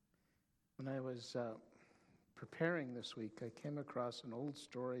When I was preparing this week, I came across an old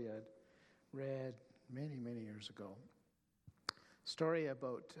story I'd read many, many years ago. Story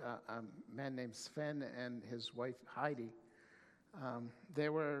about a man named Sven and his wife Heidi. They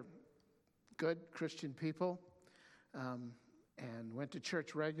were good Christian people and went to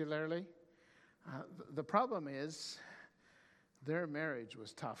church regularly. The problem is their marriage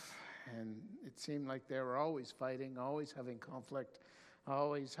was tough, and it seemed like they were always fighting, always having conflict,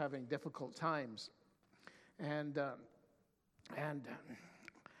 always having difficult times. And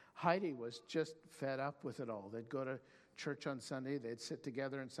Heidi was just fed up with it all. They'd go to church on Sunday, they'd sit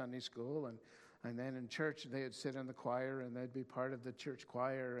together in Sunday school, and then in church they would sit in the choir, and they'd be part of the church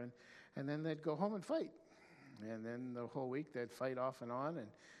choir, and then they'd go home and fight. And then the whole week they'd fight off and on, and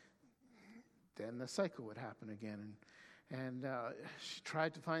then the cycle would happen again. And she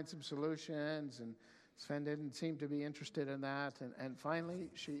tried to find some solutions, and Sven didn't seem to be interested in that. And finally,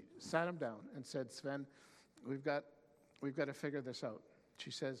 she sat him down and said, "Sven, we've got to figure this out."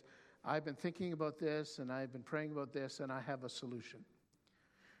 She says, "I've been thinking about this, and I've been praying about this, and I have a solution."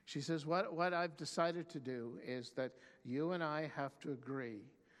 She says, what I've decided to do is that you and I have to agree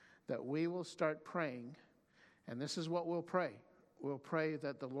that we will start praying, and this is what we'll pray. We'll pray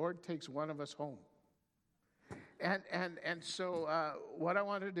that the Lord takes one of us home. And so what I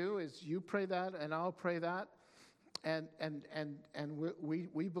want to do is you pray that, and I'll pray that, and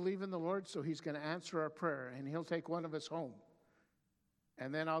we believe in the Lord, so He's going to answer our prayer, and He'll take one of us home,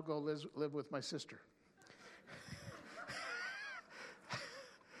 and then I'll go live with my sister.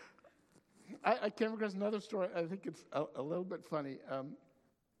 I came across another story. I think it's a little bit funny.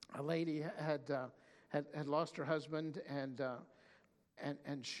 A lady had lost her husband, and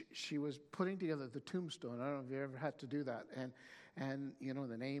she was putting together the tombstone. I don't know if you ever had to do that, and you know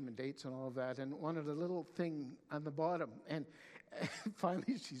the name and dates and all of that, and wanted a little thing on the bottom. And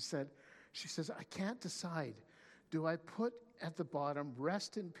finally, she says, "I can't decide. Do I put at the bottom,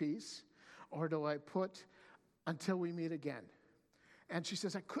 'Rest in peace,' or do I put 'Until we meet again'?" And she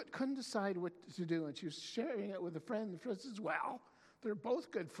says, "I couldn't decide what to do." And she was sharing it with a friend. The friend says, "Well, they're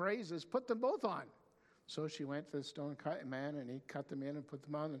both good phrases. Put them both on." So she went to the stone cut man, and he cut them in and put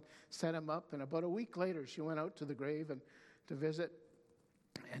them on and set them up. And about a week later, she went out to the grave and to visit.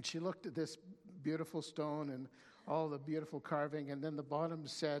 And she looked at this beautiful stone and all the beautiful carving. And then the bottom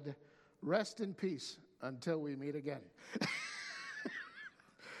said, "Rest in peace until we meet again."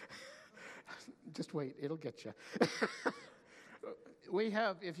 Just wait, it'll get you. We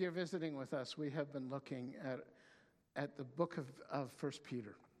have, if you're visiting with us, we have been looking at the book of 1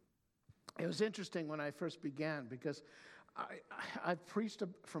 Peter. It was interesting when I first began because I've preached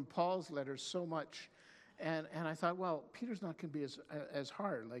from Paul's letters so much, and I thought, well, Peter's not going to be as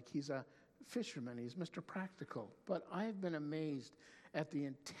hard. Like, he's a fisherman, he's Mr. Practical. But I've been amazed at the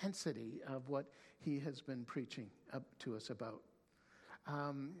intensity of what he has been preaching up to us about.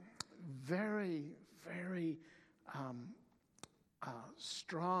 Very, very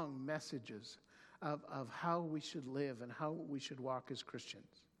strong messages of how we should live and how we should walk as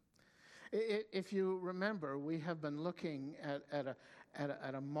Christians. If you remember, we have been looking at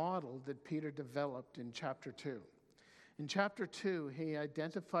a model that Peter developed in chapter 2. In chapter 2, he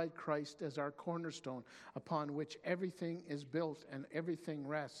identified Christ as our cornerstone upon which everything is built and everything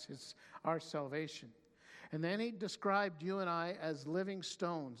rests. It's our salvation. And then he described you and I as living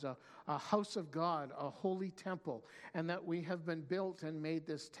stones, a house of God, a holy temple, and that we have been built and made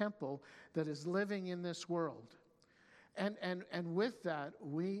this temple that is living in this world. And with that,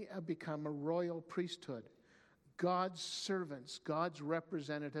 we have become a royal priesthood, God's servants, God's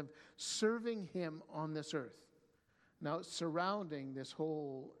representative, serving Him on this earth. Now, surrounding this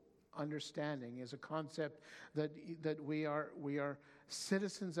whole understanding is a concept that we are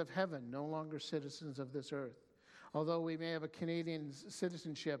citizens of heaven, no longer citizens of this earth. Although we may have a Canadian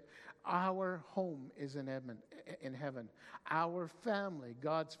citizenship, our home is in heaven. Our family,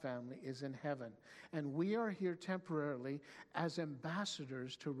 God's family, is in heaven. And we are here temporarily as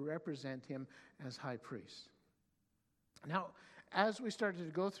ambassadors to represent Him as high priest. Now, as we started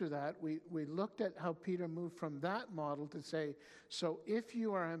to go through that, we looked at how Peter moved from that model to say, so if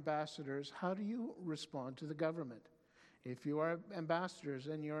you are ambassadors, how do you respond to the government? If you are ambassadors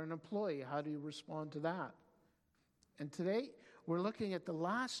and you're an employee, how do you respond to that? And today, we're looking at the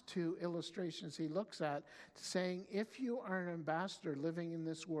last two illustrations he looks at, saying, if you are an ambassador living in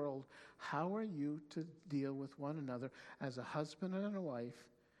this world, how are you to deal with one another as a husband and a wife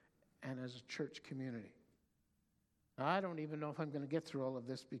and as a church community? Now, I don't even know if I'm going to get through all of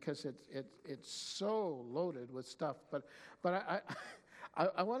this because it's so loaded with stuff. But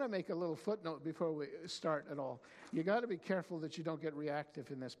I want to make a little footnote before we start at all. You got to be careful that you don't get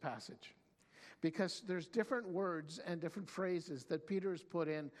reactive in this passage. because there's different words and different phrases that Peter's put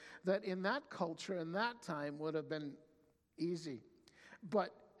in that in that culture, in that time, would have been easy.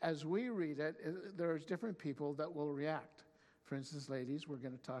 But as we read it, there's different people that will react. For instance, ladies, we're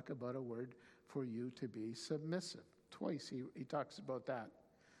going to talk about a word for you to be submissive. Twice he talks about that.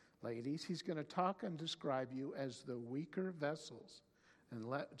 Ladies, he's going to talk and describe you as the weaker vessels. And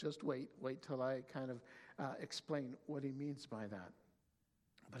just wait till I kind of explain what he means by that.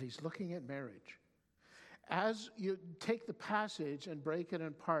 But he's looking at marriage. As you take the passage and break it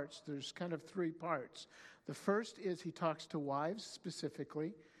in parts, there's kind of three parts. The first is he talks to wives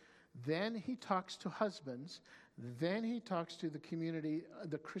specifically. Then he talks to husbands. Then he talks to the community,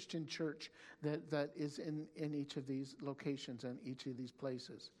 the Christian church that is in each of these locations and each of these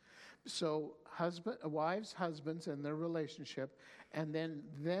places. So wives, husbands, and their relationship, and then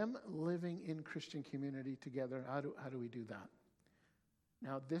them living in Christian community together. How do we do that?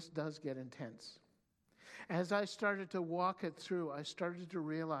 Now, this does get intense. As I started to walk it through, I started to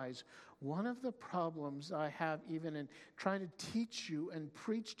realize one of the problems I have even in trying to teach you and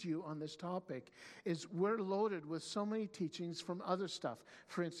preach to you on this topic is we're loaded with so many teachings from other stuff.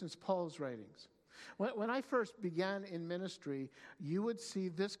 For instance, Paul's writings. When I first began in ministry, you would see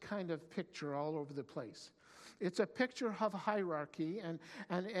this kind of picture all over the place. It's a picture of hierarchy, and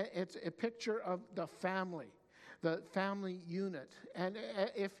it's a picture of the family unit. And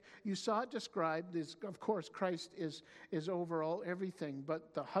if you saw it described, of course, Christ is overall everything,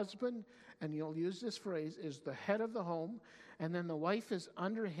 but the husband, and you'll use this phrase, is the head of the home, and then the wife is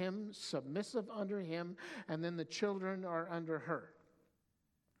under him, submissive under him, and then the children are under her.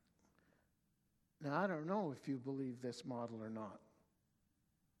 Now, I don't know if you believe this model or not.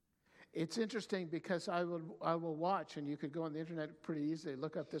 It's interesting because I will watch, and you could go on the internet pretty easily,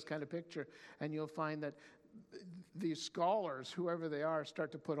 look up this kind of picture, and you'll find that these scholars, whoever they are,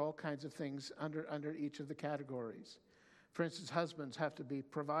 start to put all kinds of things under each of the categories. For instance, husbands have to be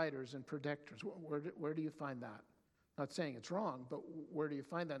providers and protectors. Where do you find that? Not saying it's wrong, but where do you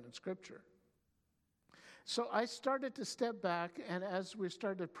find that in Scripture? So I started to step back, and as we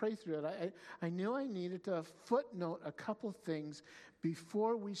started to pray through it, I knew I needed to footnote a couple things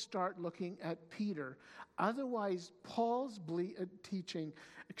before we start looking at Peter. Otherwise, Paul's teaching,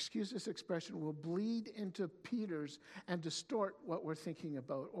 excuse this expression, will bleed into Peter's and distort what we're thinking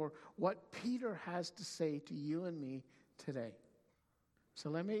about or what Peter has to say to you and me today.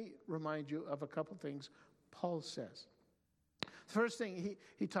 So let me remind you of a couple things Paul says. First thing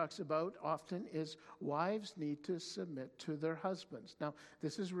he talks about often is wives need to submit to their husbands. Now,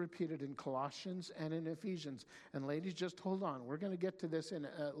 this is repeated in Colossians and in Ephesians. And ladies, just hold on. We're going to get to this in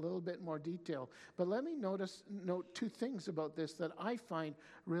a little bit more detail. But let me note two things about this that I find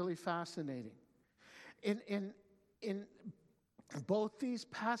really fascinating. In both these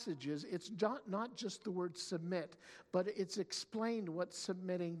passages, it's not just the word submit, but it's explained what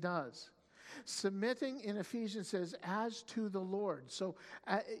submitting does. Submitting in Ephesians says, as to the Lord. So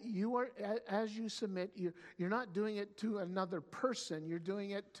as you submit, you're not doing it to another person. You're doing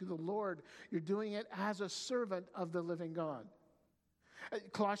it to the Lord. You're doing it as a servant of the living God.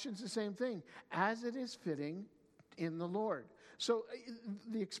 Colossians, the same thing. As it is fitting in the Lord. So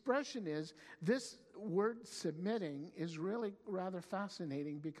the expression is, this word submitting is really rather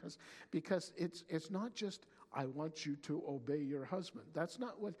fascinating because it's not just, I want you to obey your husband. That's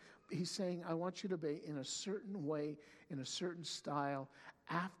not what he's saying. I want you to obey in a certain way, in a certain style,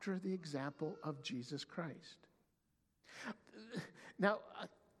 after the example of Jesus Christ. Now,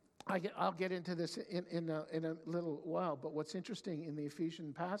 I'll get into this in a little while, but what's interesting in the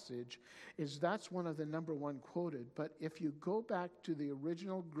Ephesian passage is that's one of the number one quoted. But if you go back to the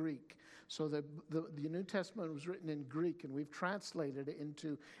original Greek, so the New Testament was written in Greek, and we've translated it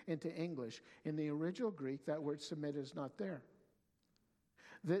into English. In the original Greek, that word submit is not there.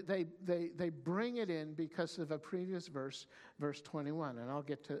 They bring it in because of a previous verse 21, and I'll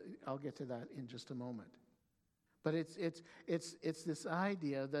get to that in just a moment. But it's this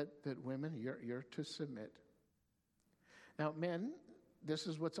idea that women, you're to submit. Now, men, this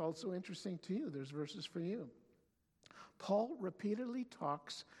is what's also interesting to you. There's verses for you. Paul repeatedly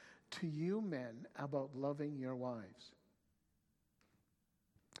talks to you men about loving your wives.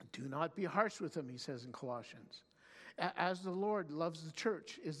 Do not be harsh with them, he says in Colossians. As the Lord loves the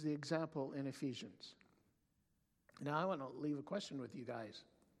church is the example in Ephesians. Now, I want to leave a question with you guys.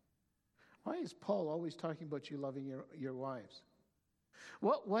 Why is Paul always talking about you loving your wives?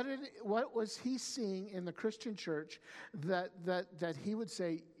 What was he seeing in the Christian church that he would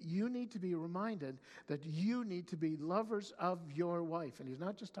say, you need to be reminded that you need to be lovers of your wife? And he's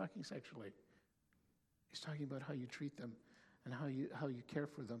not just talking sexually. He's talking about how you treat them and how you care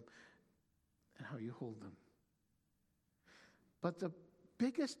for them and how you hold them. But the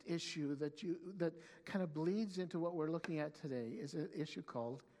biggest issue that kind of bleeds into what we're looking at today is an issue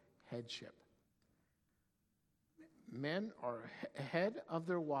called headship. Men are head of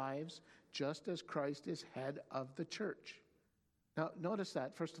their wives just as Christ is head of the church. Now, notice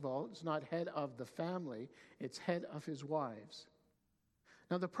that, first of all, it's not head of the family, it's head of his wives.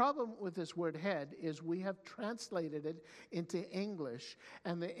 Now, the problem with this word head is we have translated it into English,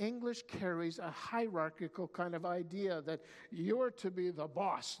 and the English carries a hierarchical kind of idea that you're to be the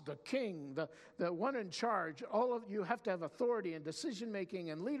boss, the king, the one in charge. All of you have to have authority and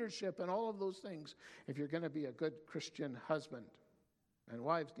decision-making and leadership and all of those things if you're going to be a good Christian husband. And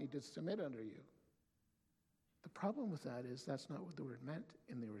wives need to submit under you. The problem with that is that's not what the word meant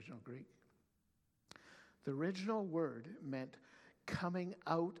in the original Greek. The original word meant coming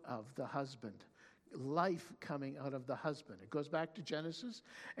out of the husband, life coming out of the husband. It goes back to Genesis,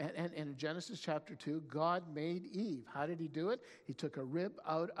 and in Genesis chapter 2, God made Eve. How did he do it? He took a rib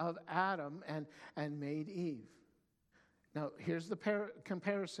out of Adam and made Eve. Now, here's the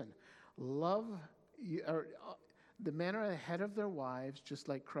comparison. The men are the head of their wives, just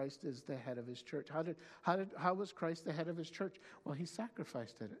like Christ is the head of his church. How was Christ the head of his church? Well, he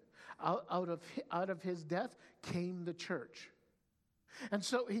sacrificed it. Out of his death came the church. And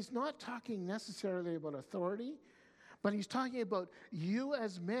so he's not talking necessarily about authority, but he's talking about you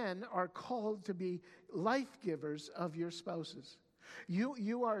as men are called to be life givers of your spouses.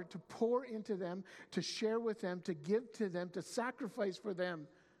 You are to pour into them, to share with them, to give to them, to sacrifice for them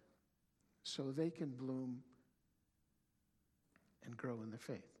so they can bloom and grow in the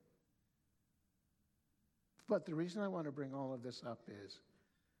faith. But the reason I want to bring all of this up is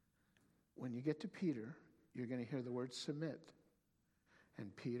when you get to Peter, you're going to hear the word submit.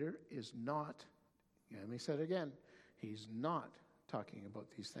 And Peter is not, let me say it again, he's not talking about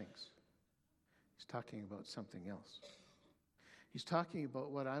these things. He's talking about something else. He's talking about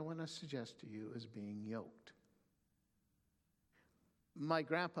what I want to suggest to you as being yoked. My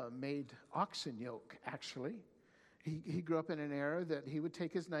grandpa made oxen yoke, actually. He grew up in an era that he would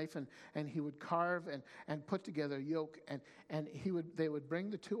take his knife and he would carve and put together a yoke, and they would bring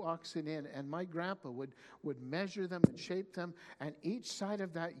the two oxen in, and my grandpa would measure them and shape them, and each side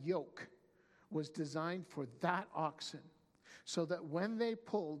of that yoke was designed for that oxen so that when they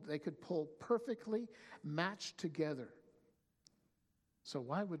pulled, they could pull perfectly matched together. So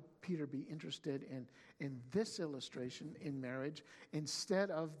why would Peter be interested in this illustration in marriage instead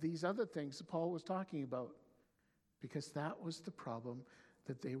of these other things that Paul was talking about? Because that was the problem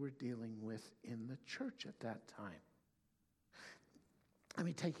that they were dealing with in the church at that time. Let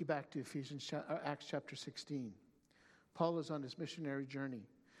me take you back to Acts chapter 16. Paul is on his missionary journey.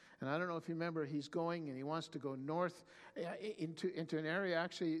 And I don't know if you remember, he's going and he wants to go north into an area,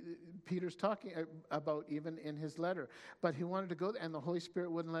 actually, Peter's talking about even in his letter. But he wanted to go, and the Holy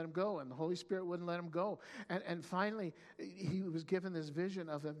Spirit wouldn't let him go, and the Holy Spirit wouldn't let him go. And finally, he was given this vision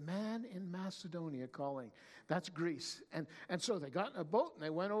of a man in Macedonia calling. That's Greece. And so they got in a boat and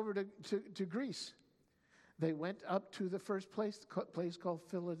they went over to Greece. They went up to the first place called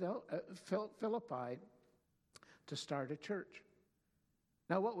Philippi to start a church.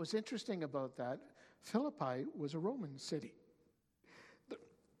 Now, what was interesting about that, Philippi was a Roman city.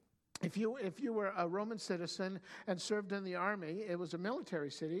 If you were a Roman citizen and served in the army, it was a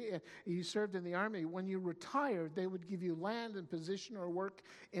military city. You served in the army. When you retired, they would give you land and position or work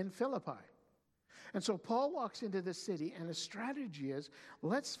in Philippi. And so Paul walks into this city, and his strategy is,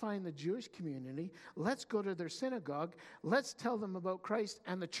 let's find the Jewish community, let's go to their synagogue, let's tell them about Christ,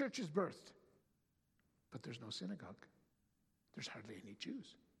 and the church is birthed. But there's no synagogue. There's hardly any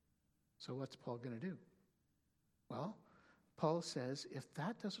Jews. So what's Paul going to do? Well, Paul says, if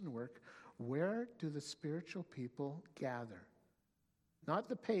that doesn't work, where do the spiritual people gather? Not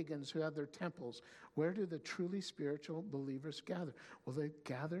the pagans who have their temples. Where do the truly spiritual believers gather? Well, they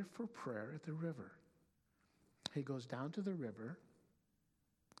gather for prayer at the river. He goes down to the river,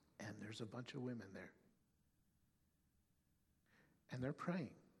 and there's a bunch of women there. And they're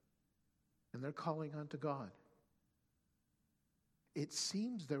praying. And they're calling unto God. It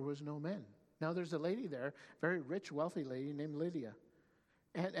seems there was no men. Now there's a lady there, very rich, wealthy lady named Lydia.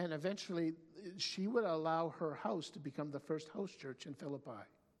 And eventually she would allow her house to become the first house church in Philippi.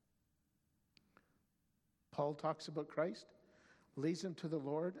 Paul talks about Christ, leads them to the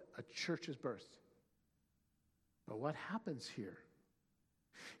Lord, a church is birthed. But what happens here?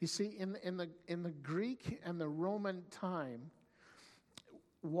 You see, in the Greek and the Roman time,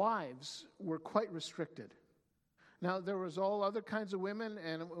 wives were quite restricted. Now, there was all other kinds of women,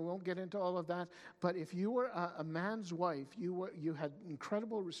 and we won't get into all of that, but if you were a man's wife, you had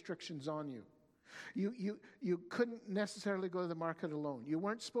incredible restrictions on you. You couldn't necessarily go to the market alone. You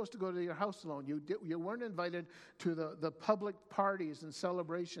weren't supposed to go to your house alone. You weren't invited to the public parties and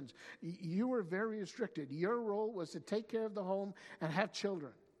celebrations. You were very restricted. Your role was to take care of the home and have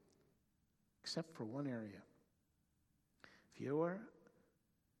children, except for one area. If you were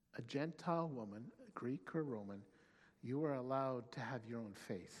a Gentile woman, Greek or Roman, you were allowed to have your own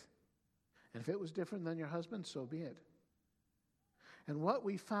faith. And if it was different than your husband, so be it. And what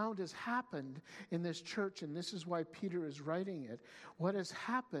we found has happened in this church, and this is why Peter is writing it, what has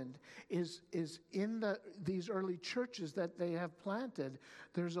happened is in these early churches that they have planted,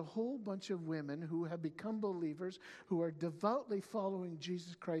 there's a whole bunch of women who have become believers, who are devoutly following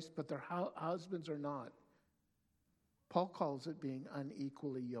Jesus Christ, but their husbands are not. Paul calls it being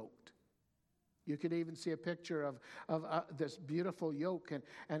unequally yoked. You could even see a picture of this beautiful yoke,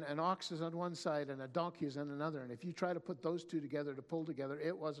 and an ox is on one side and a donkey is on another. And if you try to put those two together to pull together,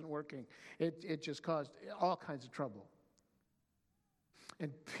 it wasn't working. It just caused all kinds of trouble.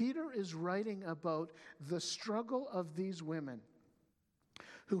 And Peter is writing about the struggle of these women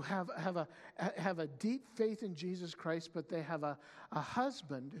who have a deep faith in Jesus Christ, but they have a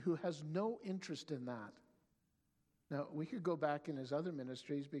husband who has no interest in that. Now, we could go back in his other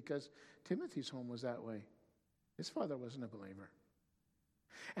ministries because Timothy's home was that way. His father wasn't a believer.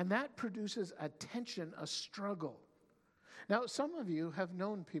 And that produces a tension, a struggle. Now, some of you have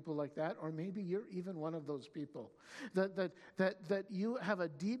known people like that, or maybe you're even one of those people, that you have a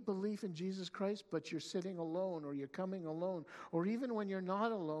deep belief in Jesus Christ, but you're sitting alone, or you're coming alone, or even when you're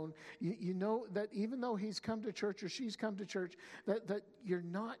not alone, you know that even though he's come to church or she's come to church, that you're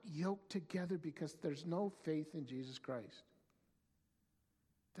not yoked together because there's no faith in Jesus Christ.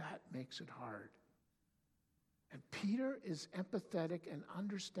 That makes it hard. And Peter is empathetic and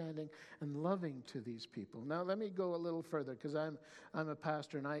understanding and loving to these people. Now, let me go a little further because I'm a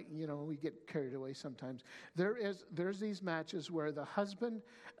pastor and we get carried away sometimes. There's these matches where the husband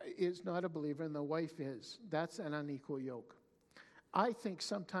is not a believer and the wife is. That's an unequal yoke. I think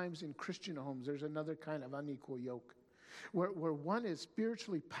sometimes in Christian homes there's another kind of unequal yoke where one is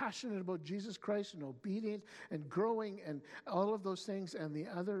spiritually passionate about Jesus Christ and obedient and growing and all of those things, and the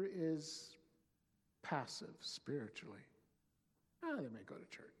other is passive spiritually. They may go to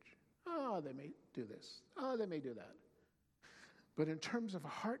church. They may do this. They may do that. But in terms of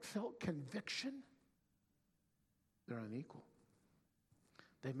heartfelt conviction, they're unequal.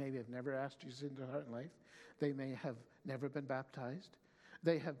 They may have never asked Jesus into their heart and life. They may have never been baptized.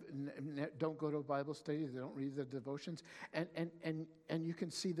 They have don't go to a Bible study. They don't read the devotions. And you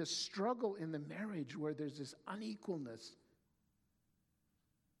can see the struggle in the marriage where there's this unequalness.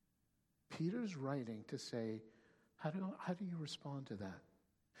 Peter's writing to say, how do you respond to that?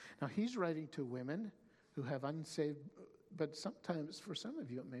 Now, he's writing to women who have unsaved, but sometimes for some of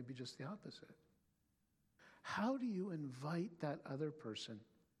you it may be just the opposite. How do you invite that other person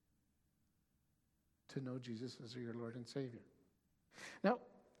to know Jesus as your Lord and Savior? Now,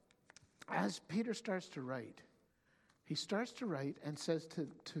 as Peter starts to write, he starts to write and says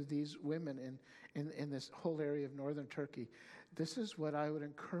to these women in this whole area of northern Turkey, this is what I would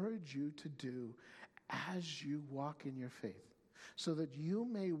encourage you to do as you walk in your faith, so that you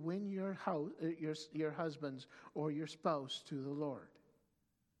may win your husbands or your spouse to the Lord.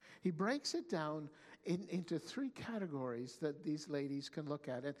 He breaks it down into three categories that these ladies can look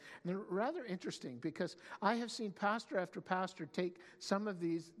at. And they're rather interesting because I have seen pastor after pastor take some of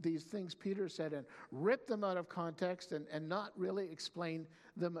these things Peter said and rip them out of context and not really explain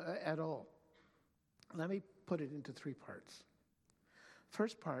them at all. Let me put it into three parts.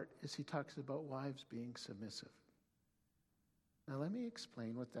 First part is he talks about wives being submissive. Now let me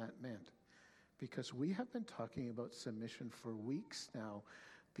explain what that meant, because we have been talking about submission for weeks now,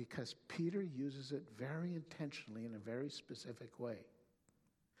 because Peter uses it very intentionally in a very specific way.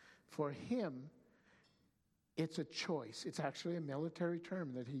 For him, it's a choice. It's actually a military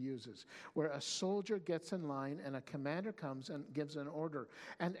term that he uses, where a soldier gets in line and a commander comes and gives an order.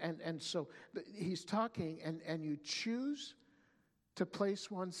 And so he's talking, and you choose to place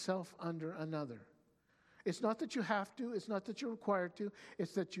oneself under another. It's not that you have to. It's not that you're required to.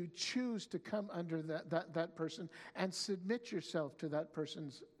 It's that you choose to come under that person and submit yourself to that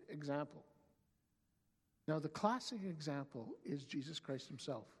person's example. Now, the classic example is Jesus Christ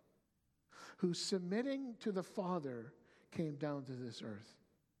himself, who submitting to the Father came down to this earth,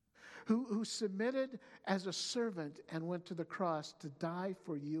 who submitted as a servant and went to the cross to die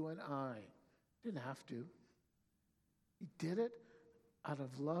for you and I. Didn't have to. He did it out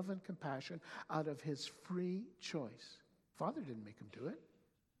of love and compassion, out of his free choice. Father didn't make him do it.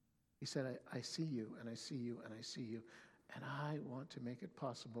 He said, I see you, and I see you, and I see you, And I want to make it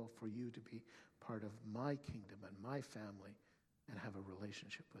possible for you to be part of my kingdom and my family and have a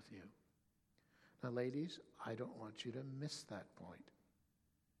relationship with you. Now, ladies, I don't want you to miss that point.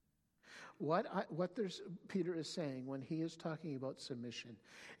 Peter is saying when he is talking about submission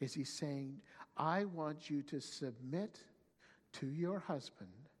is he's saying, I want you to submit to your husband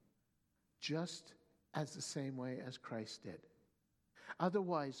just as the same way as Christ did.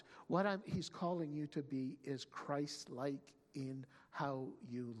 Otherwise, he's calling you to be is Christ-like in how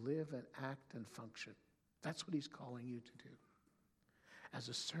you live and act and function. That's what he's calling you to do as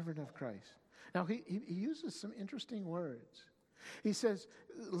a servant of Christ. Now, he uses some interesting words. He says,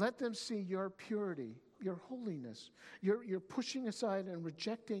 let them see your purity, your holiness, your pushing aside and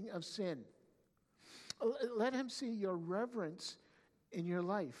rejecting of sin. Let him see your reverence in your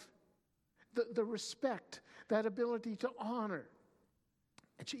life, the respect, that ability to honor.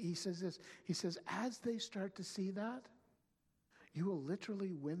 And he says this, he says, as they start to see that, you will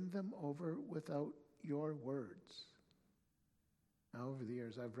literally win them over without your words. Now, over the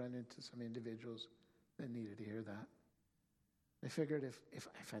years, I've run into some individuals that needed to hear that. They figured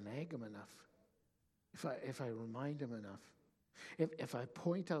if I nag him enough, if I remind him enough, if I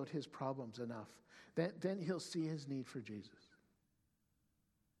point out his problems enough, then he'll see his need for Jesus.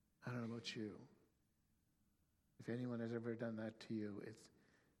 I don't know about you. If anyone has ever done that to you, it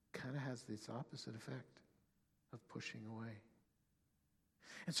kind of has this opposite effect of pushing away.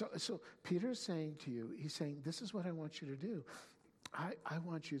 And so Peter is saying to you, he's saying, this is what I want you to do. I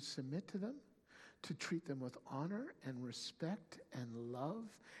want you to submit to them, to treat them with honor and respect and love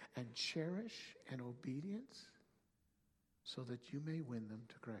and cherish and obedience so that you may win them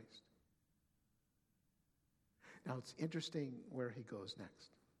to Christ. Now, it's interesting where he goes next.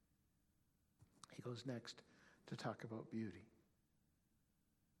 He goes next to talk about beauty.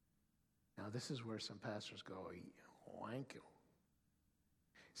 Now, this is where some pastors go, wank you.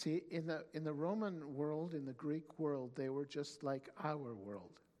 See, in the Roman world, in the Greek world, they were just like our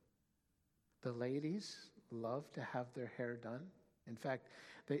world. The ladies love to have their hair done. In fact,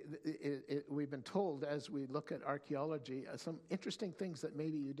 we've been told as we look at archaeology, some interesting things that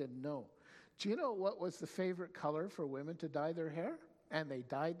maybe you didn't know. Do you know what was the favorite color for women to dye their hair? And they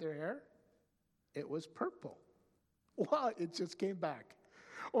dyed their hair? It was purple. Wow, it just came back.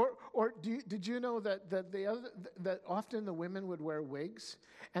 Or did you know that often the women would wear wigs,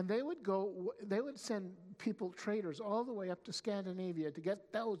 and they would send traders all the way up to Scandinavia to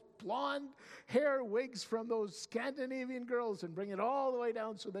get those blonde hair wigs from those Scandinavian girls and bring it all the way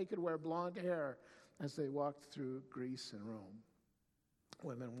down so they could wear blonde hair as they walked through Greece and Rome.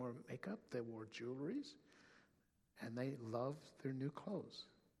 Women wore makeup, they wore jewelries, and they loved their new clothes.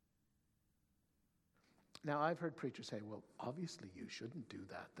 Now, I've heard preachers say, well, obviously you shouldn't do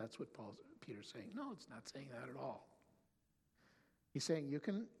that. That's what Peter's saying. No, it's not saying that at all. He's saying you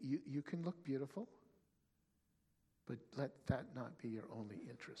can look beautiful, but let that not be your only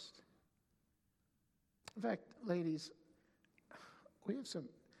interest. In fact, ladies, we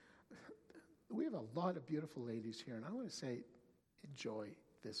have a lot of beautiful ladies here, and I want to say, enjoy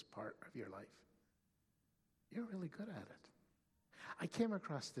this part of your life. You're really good at it. I came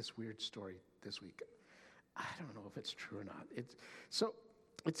across this weird story this week. I don't know if it's true or not.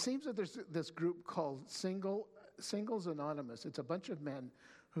 It seems that there's this group called Singles Anonymous. It's a bunch of men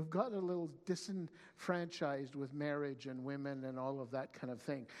who've got a little disenfranchised with marriage and women and all of that kind of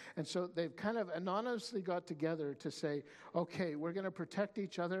thing. And so they've kind of anonymously got together to say, okay, we're going to protect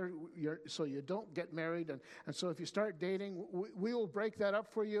each other so you don't get married. And so if you start dating, we will break that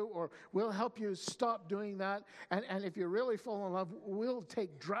up for you, or we'll help you stop doing that. And if you really fall in love, we'll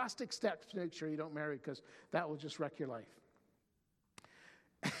take drastic steps to make sure you don't marry, because that will just wreck your life.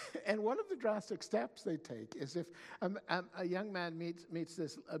 And one of the drastic steps they take is if a young man meets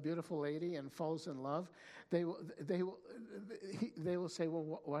a beautiful lady and falls in love, they will say,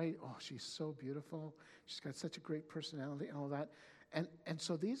 well, why? Oh, she's so beautiful. She's got such a great personality and all that. And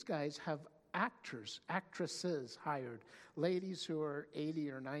so these guys have actresses hired, ladies who are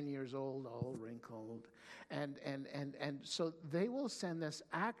 80 or 90 years old, all wrinkled. And so they will send this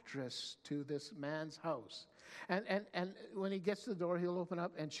actress to this man's house. And when he gets to the door, he'll open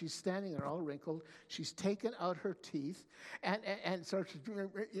up, and she's standing there all wrinkled. She's taken out her teeth, and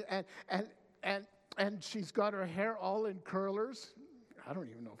she's got her hair all in curlers. I don't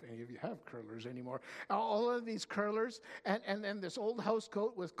even know if any of you have curlers anymore. All of these curlers, and then this old house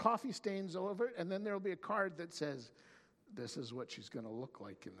coat with coffee stains all over it, and then there'll be a card that says, this is what she's going to look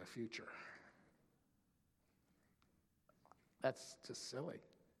like in the future. That's just silly.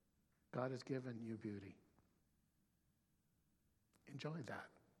 God has given you beauty. Enjoy that.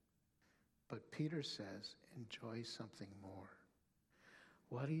 But Peter says, enjoy something more.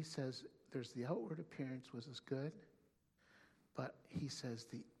 What he says, there's the outward appearance was as good, but he says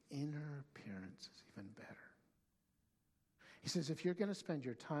the inner appearance is even better. He says, if you're going to spend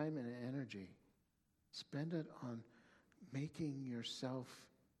your time and energy, spend it on making yourself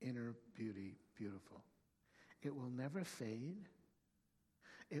inner beauty beautiful. It will never fade.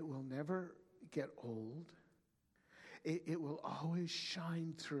 It will never get old. It will always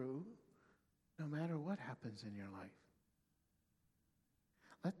shine through, no matter what happens in your life.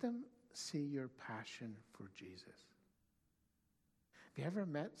 Let them see your passion for Jesus. Have you ever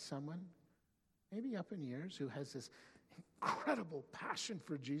met someone, maybe up in years, who has this incredible passion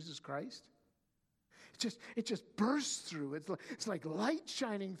for Jesus Christ? It just bursts through. It's like light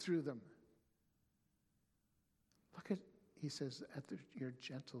shining through them. Look at, he says, at your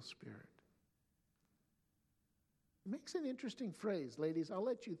gentle spirit. It makes an interesting phrase. Ladies, I'll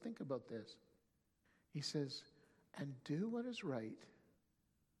let you think about this. He says, and do what is right,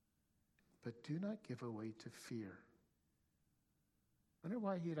 but do not give away to fear. I wonder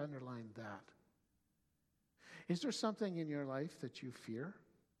why he'd underlined that. Is there something in your life that you fear,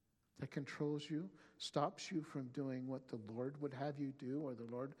 that controls you, stops you from doing what the Lord would have you do, or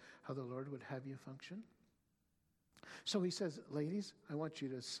how the Lord would have you function? So he says, ladies, I want you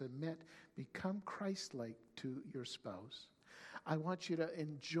to submit, become Christ-like to your spouse. I want you to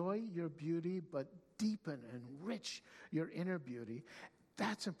enjoy your beauty, but deepen and enrich your inner beauty.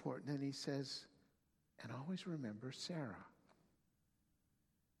 That's important. And he says, and always remember Sarah.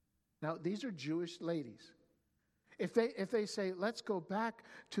 Now, these are Jewish ladies. If they say, let's go back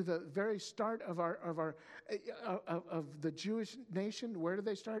to the very start of the Jewish nation, where do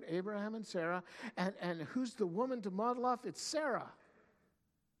they start? Abraham and Sarah. And who's the woman to model off? It's Sarah.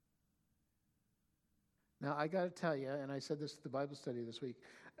 Now, I got to tell you, and I said this at the Bible study this week,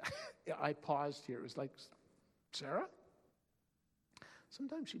 I paused here. It was like, Sarah?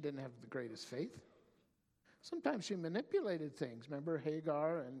 Sometimes she didn't have the greatest faith. Sometimes she manipulated things. Remember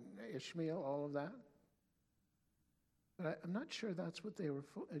Hagar and Ishmael, all of that? But I'm not sure that's what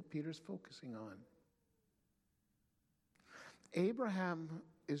Peter's focusing on. Abraham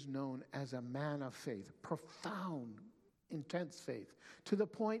is known as a man of faith, profound, intense faith, to the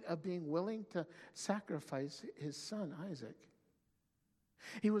point of being willing to sacrifice his son, Isaac.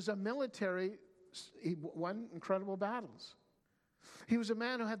 He was a military, he won incredible battles. He was a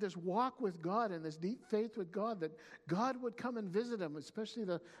man who had this walk with God and this deep faith with God, that God would come and visit him, especially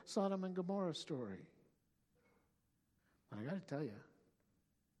the Sodom and Gomorrah story. But I got to tell you,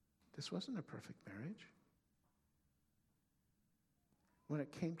 this wasn't a perfect marriage. When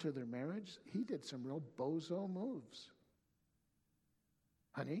it came to their marriage, he did some real bozo moves.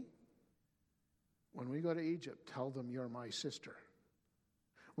 Honey, when we go to Egypt, tell them you're my sister.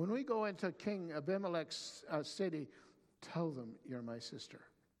 When we go into King Abimelech's city, tell them you're my sister.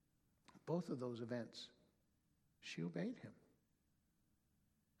 Both of those events, she obeyed him.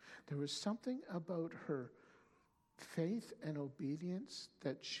 There was something about her faith and obedience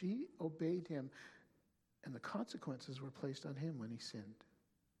that she obeyed him, and the consequences were placed on him when he sinned.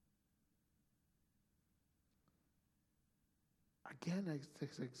 Again,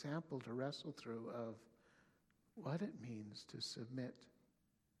 it's an example to wrestle through of what it means to submit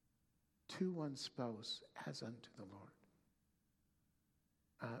to one's spouse as unto the Lord.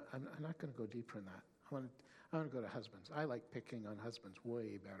 I'm not going to go deeper in that. I want to go to husbands. I like picking on husbands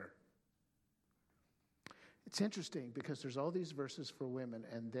way better. It's interesting because there's all these verses for women,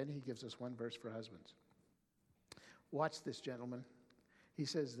 and then he gives us one verse for husbands. Watch this, gentlemen. He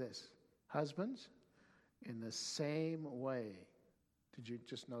says this, husbands, in the same way. Did you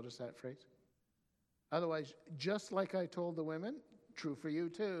just notice that phrase? Otherwise, just like I told the women, true for you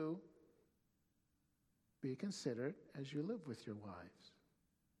too, be considerate as you live with your wives.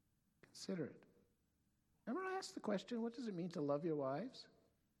 Consider it. Remember I asked the question, what does it mean to love your wives?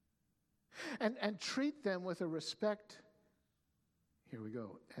 And treat them with a respect, here we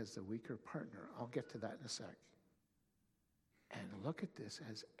go, as the weaker partner. I'll get to that in a sec. And look at this,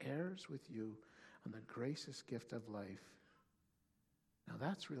 as heirs with you on the gracious gift of life. Now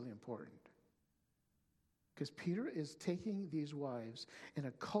that's really important. Because Peter is taking these wives in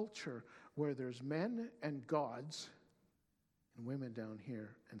a culture where there's men and gods and women down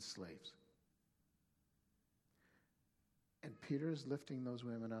here and slaves. And Peter is lifting those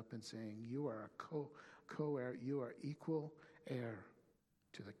women up and saying, you are a co-heir, you are equal heir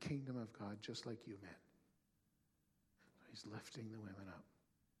to the kingdom of God, just like you men. So he's lifting the women up.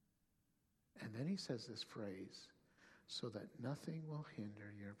 And then he says this phrase, so that nothing will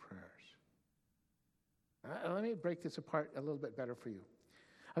hinder your prayers. Let me break this apart a little bit better for you.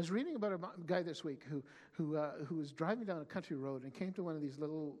 I was reading about a guy this week who was driving down a country road and came to one of these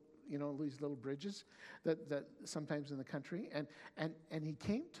little, these little bridges that sometimes in the country, and he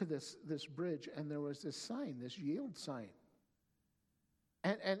came to this bridge, and there was this sign, this yield sign.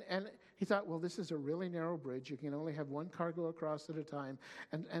 And he thought, well, this is a really narrow bridge. You can only have one car go across at a time.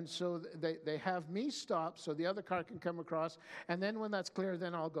 And so they have me stop so the other car can come across. And then when that's clear,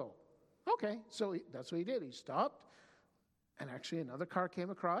 then I'll go. Okay, so that's what he did. He stopped. And actually another car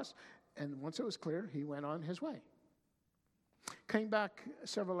came across. And once it was clear, he went on his way. Came back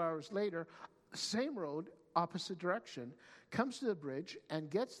several hours later, same road, opposite direction, comes to the bridge and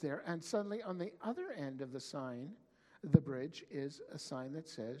gets there. And suddenly on the other end of the bridge is a sign that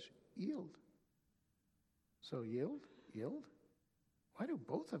says, yield. So yield. Why do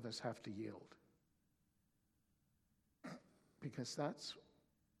both of us have to yield? Because that's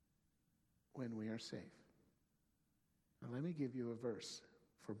when we are safe. Now let me give you a verse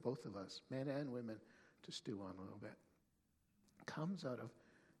for both of us, men and women, to stew on a little bit. It comes out of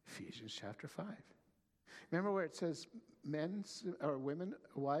Ephesians chapter 5. Remember where it says, women,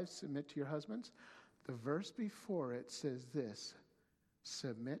 wives, submit to your husbands? The verse before it says this,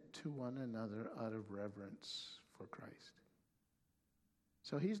 submit to one another out of reverence for Christ.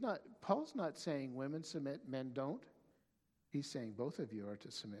 So Paul's not saying women submit, men don't. He's saying both of you are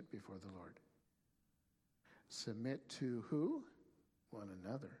to submit before the Lord. Submit to who? One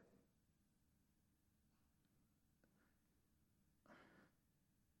another.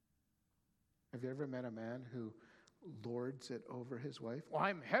 Have you ever met a man who lords it over his wife? Well,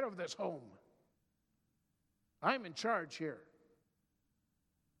 I'm head of this home. I'm in charge here.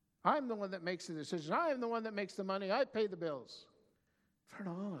 I'm the one that makes the decisions. I'm the one that makes the money. I pay the bills. I've heard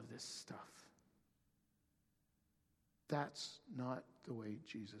all of this stuff. That's not the way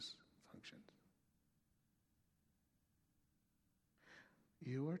Jesus functioned.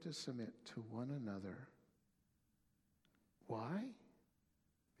 You are to submit to one another. Why?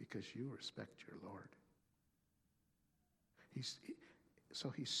 Because you respect your Lord. So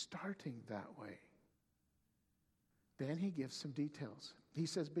he's starting that way. Then he gives some details. He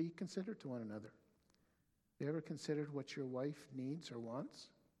says, be considerate to one another. You ever considered what your wife needs or wants?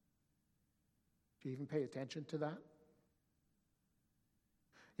 Do you even pay attention to that?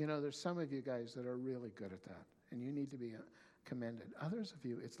 There's some of you guys that are really good at that, and you need to be commended. Others of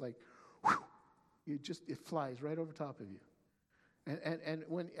you, it's like, whew, it flies right over top of you. And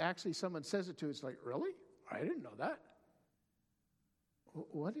when actually someone says it to you, it's like, really? I didn't know that.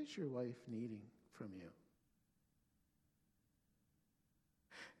 What is your wife needing from you?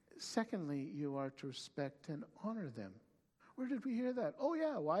 Secondly, you are to respect and honor them. Where did we hear that? Oh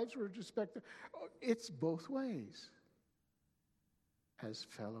yeah, wives were to respect them. Oh, it's both ways. As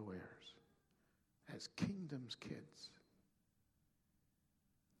fellow heirs, as kingdom's kids.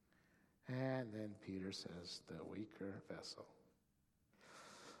 And then Peter says, the weaker vessel.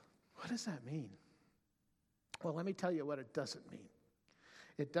 What does that mean? Well, let me tell you what it doesn't mean.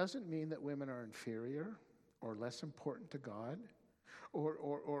 It doesn't mean that women are inferior or less important to God, or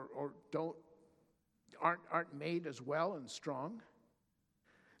aren't made as well and strong.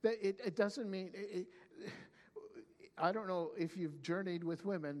 It doesn't mean. I don't know if you've journeyed with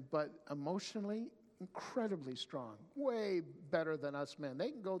women, but emotionally, incredibly strong, way better than us men.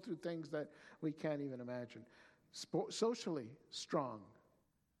 They can go through things that we can't even imagine. Socially, strong.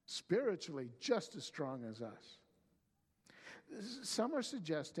 Spiritually, just as strong as us. Some are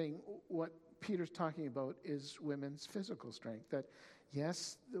suggesting what Peter's talking about is women's physical strength. That,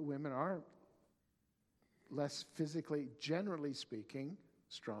 yes, the women are less physically, generally speaking,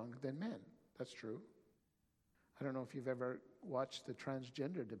 strong than men. That's true. I don't know if you've ever watched the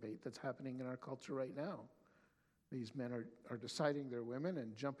transgender debate that's happening in our culture right now. These men are deciding they're women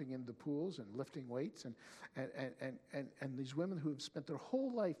and jumping into pools and lifting weights, and these women who have spent their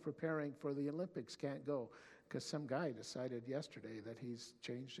whole life preparing for the Olympics can't go because some guy decided yesterday that he's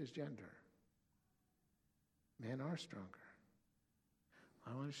changed his gender. Men are stronger.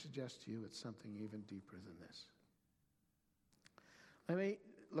 I want to suggest to you it's something even deeper than this. Let me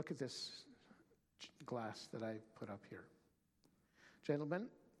look at this glass that I put up here. Gentlemen,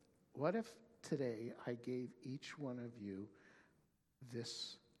 what if today I gave each one of you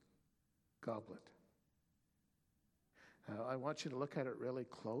this goblet? Now, I want you to look at it really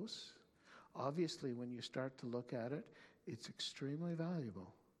close. Obviously, when you start to look at it, it's extremely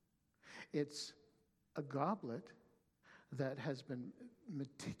valuable. It's a goblet that has been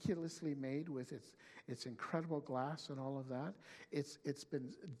meticulously made with its incredible glass and all of that. It's been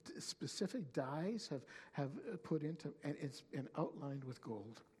specific dyes have put into, and it's been outlined with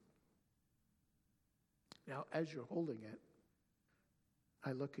gold. Now, as you're holding it,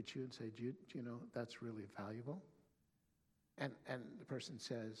 I look at you and say, do you know that's really valuable? And the person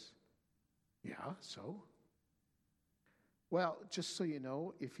says, yeah, so? Well, just so you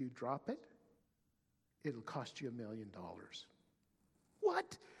know, if you drop it, it'll cost you $1 million.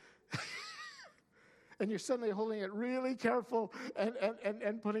 What? And you're suddenly holding it really careful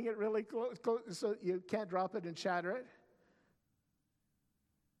and putting it really close so you can't drop it and shatter it.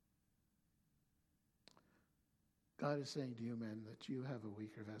 God is saying to you, men, that you have a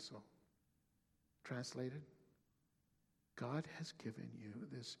weaker vessel. Translated, God has given you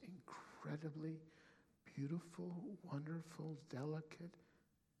this incredibly beautiful, wonderful, delicate,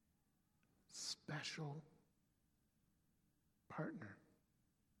 special partner.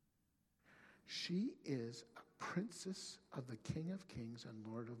 She is a princess of the King of Kings and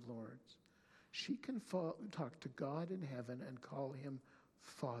Lord of Lords. She can talk to God in heaven and call him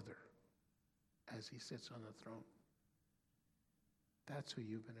Father as he sits on the throne. That's who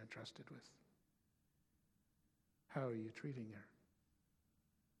you've been entrusted with. How are you treating her?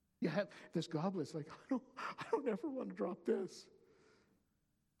 You have this goblet's like, I don't ever want to drop this.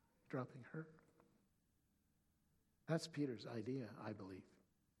 Dropping her. That's Peter's idea, I believe.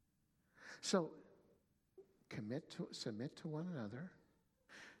 So, submit to one another.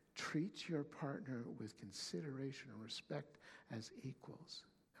 Treat your partner with consideration and respect as equals.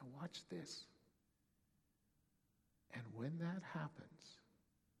 Now watch this. And when that happens,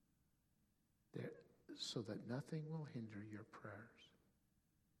 so that nothing will hinder your prayers.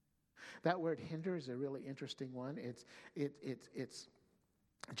 That word "hinder" is a really interesting one.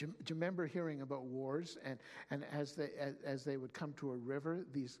 Do you remember hearing about wars and as they would come to a river,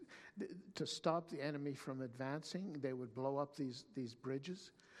 to stop the enemy from advancing, they would blow up these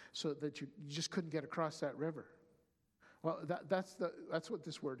bridges so that you just couldn't get across that river. Well, that's what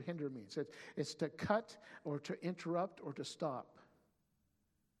this word "hinder" means. It's to cut or to interrupt or to stop.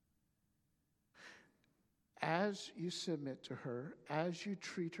 As you submit to her, as you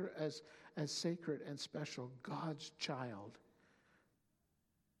treat her as sacred and special, God's child,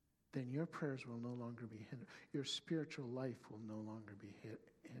 then your prayers will no longer be hindered. Your spiritual life will no longer be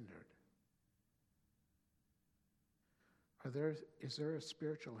hindered. Is there a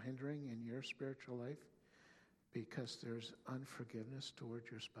spiritual hindering in your spiritual life because there's unforgiveness toward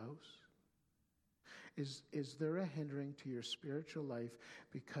your spouse? Is there a hindering to your spiritual life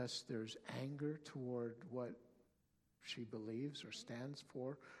because there's anger toward what she believes or stands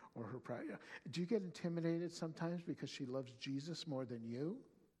for or her pride? Do you get intimidated sometimes because she loves Jesus more than you?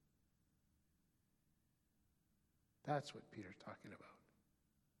 That's what Peter's talking about.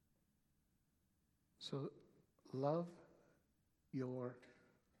 So, love your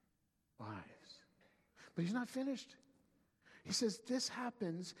wives. But he's not finished. He says this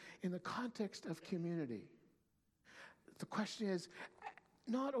happens in the context of community. The question is,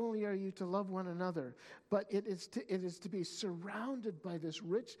 not only are you to love one another, but it is to be surrounded by this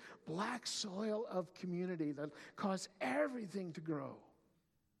rich black soil of community that causes everything to grow.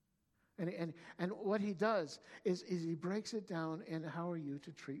 And what he does is he breaks it down in how are you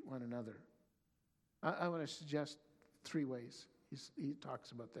to treat one another. I want to suggest 3 ways he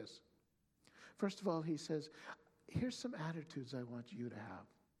talks about this. First of all, he says, here's some attitudes I want you to have.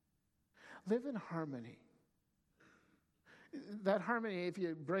 Live in harmony. That harmony, if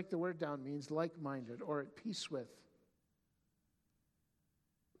you break the word down, means like-minded or at peace with.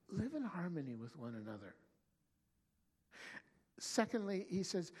 Live in harmony with one another. Secondly, he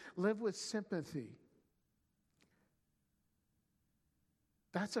says, live with sympathy.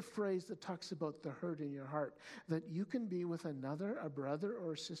 That's a phrase that talks about the hurt in your heart, that you can be with another, a brother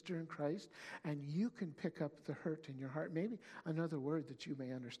or a sister in Christ, and you can pick up the hurt in your heart. Maybe another word that you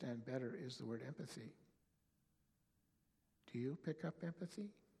may understand better is the word empathy. Do you pick up empathy?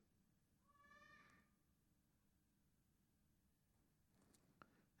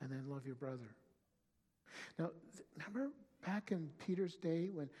 And then love your brother. Now, remember back in Peter's day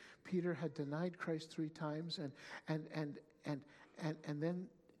when Peter had denied Christ 3 times and then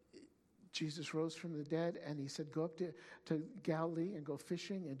Jesus rose from the dead and he said, go up to Galilee and go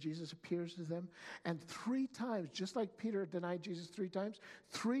fishing, and Jesus appears to them. And 3 times, just like Peter denied Jesus 3 times,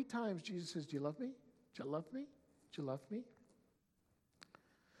 3 times Jesus says, do you love me? Do you love me? Do you love me?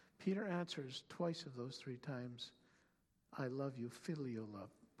 Peter answers twice of those 3 times, I love you, filial love,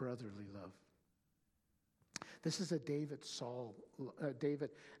 brotherly love. This is a David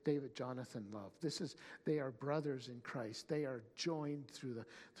Jonathan love. They are brothers in Christ. They are joined through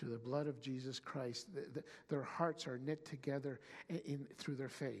the blood of Jesus Christ. Their hearts are knit together through their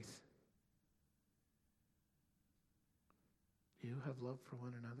faith. Do you have love for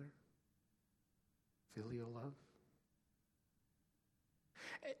one another? Filial love?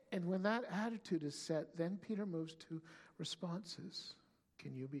 And when that attitude is set, then Peter moves to responses.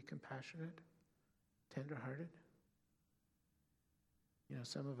 Can you be compassionate, tenderhearted? You know,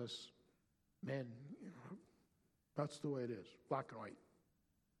 some of us men, that's the way it is, black and white.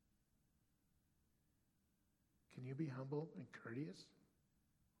 Can you be humble and courteous,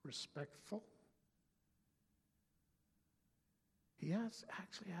 respectful? He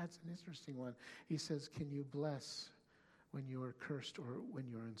actually adds an interesting one. He says, can you bless when you are cursed or when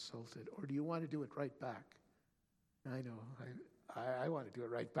you're insulted? Or do you want to do it right back? I know, I want to do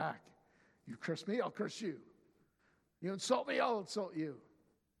it right back. You curse me, I'll curse you. You insult me, I'll insult you.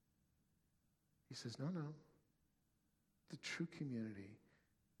 He says, no. The true community,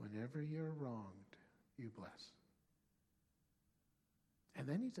 whenever you're wronged, you bless. And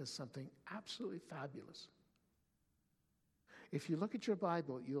then he does something absolutely fabulous. If you look at your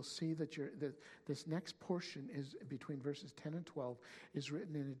Bible, you'll see that this next portion is between verses 10 and 12 is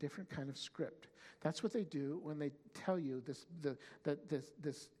written in a different kind of script. That's what they do when they tell you that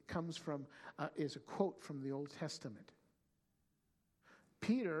this comes from is a quote from the Old Testament.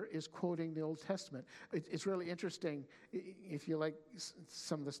 Peter is quoting the Old Testament. It's really interesting. If you like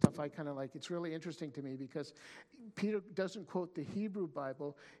some of the stuff I kind of like, it's really interesting to me because Peter doesn't quote the Hebrew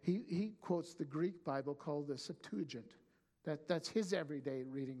Bible. He quotes the Greek Bible called the Septuagint. That's his everyday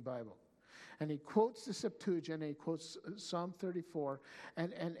reading Bible. And he quotes the Septuagint, and he quotes Psalm 34,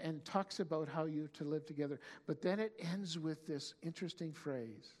 and talks about how you're to live together. But then it ends with this interesting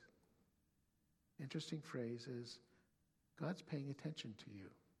phrase. Interesting phrase is, God's paying attention to you.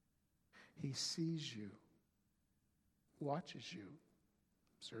 He sees you, watches you,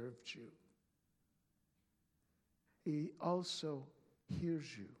 observes you. He also hears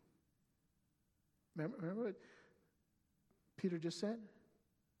you. Remember what Peter just said?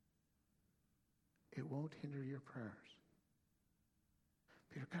 It won't hinder your prayers.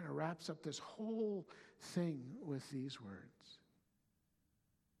 Peter kind of wraps up this whole thing with these words.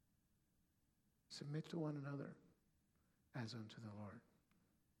 Submit to one another as unto the Lord.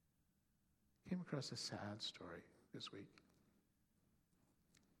 Came across a sad story this week.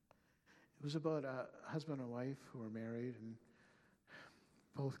 It was about a husband and wife who were married and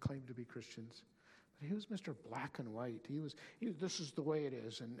both claimed to be Christians. But he was Mr. Black and White. He was this is the way it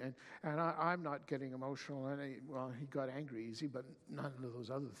is. And I'm not getting emotional. And he got angry easy, but none of those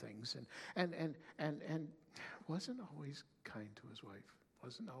other things. And wasn't always kind to his wife.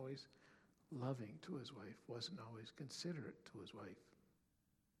 Wasn't always loving to his wife, wasn't always considerate to his wife.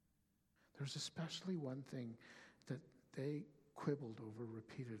 There's especially one thing that they quibbled over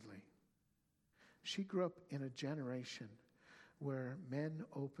repeatedly. She grew up in a generation where men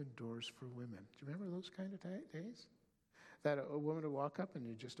opened doors for women. Do you remember those kind of days? That a woman would walk up and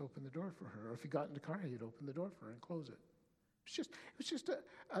you'd just open the door for her. Or if you got in the car, you'd open the door for her and close it. It was just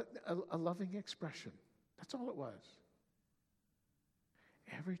a loving expression. That's all it was.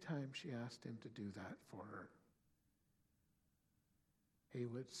 Every time she asked him to do that for her, he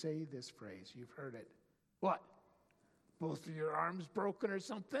would say this phrase. You've heard it. What? Both of your arms broken or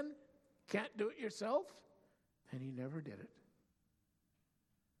something? Can't do it yourself? And he never did it.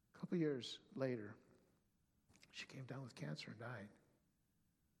 A couple years later, she came down with cancer and died.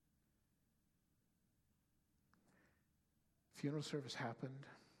 Funeral service happened.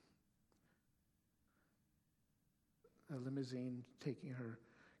 A limousine taking her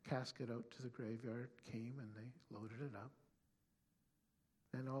casket out to the graveyard came, and they loaded it up.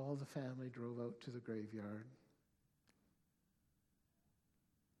 Then all the family drove out to the graveyard.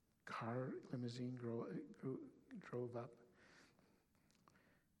 Limousine drove up.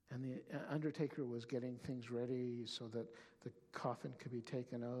 And the undertaker was getting things ready so that the coffin could be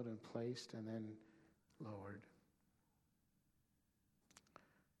taken out and placed and then lowered.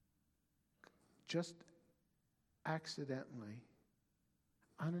 Just accidentally,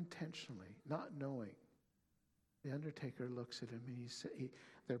 unintentionally, not knowing, the undertaker looks at him and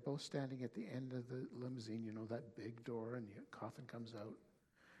they're both standing at the end of the limousine, you know, that big door, and the coffin comes out.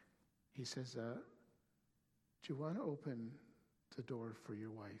 He says, do you want to open the door for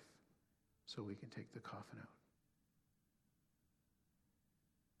your wife so we can take the coffin out?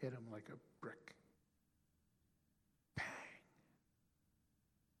 Hit him like a brick. Bang.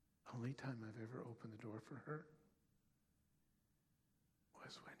 Only time I've ever opened the door for her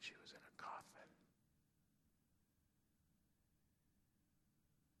was when she was in a coffin.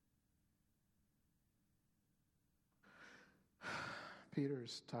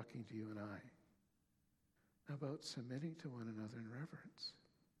 Peter's talking to you and I about submitting to one another in reverence.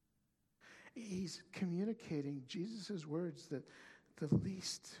 He's communicating Jesus' words that the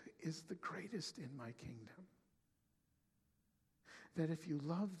least is the greatest in my kingdom. that if you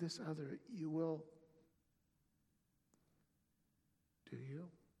love this other, you will. Do you?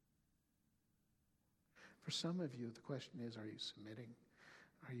 For some of you, the question is, are you submitting?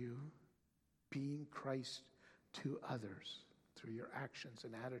 Are you being Christ to others through your actions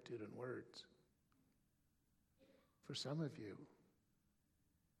and attitude and words? For some of you,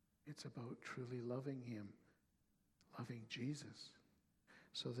 it's about truly loving him, loving Jesus,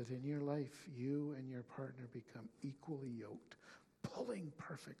 so that in your life, you and your partner become equally yoked, pulling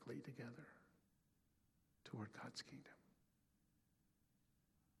perfectly together toward God's kingdom.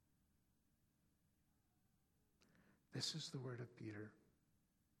 This is the word of Peter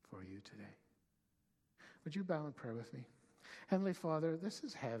for you today. Would you bow in prayer with me? Heavenly Father, this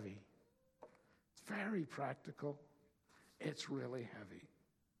is heavy. It's very practical. It's really heavy.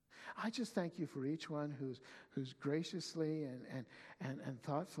 I just thank you for each one who's graciously and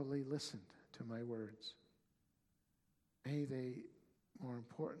thoughtfully listened to my words. May they, more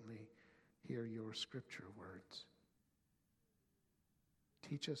importantly, hear your scripture words.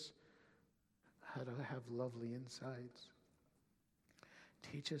 Teach us how to have lovely insides.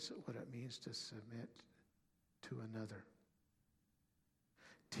 Teach us what it means to submit to another.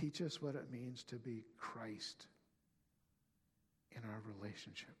 Teach us what it means to be Christ in our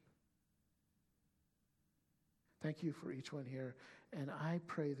relationship. Thank you for each one here, and I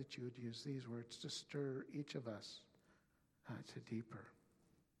pray that you would use these words to stir each of us to deeper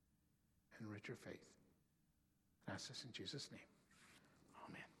and richer faith. I ask this in Jesus' name.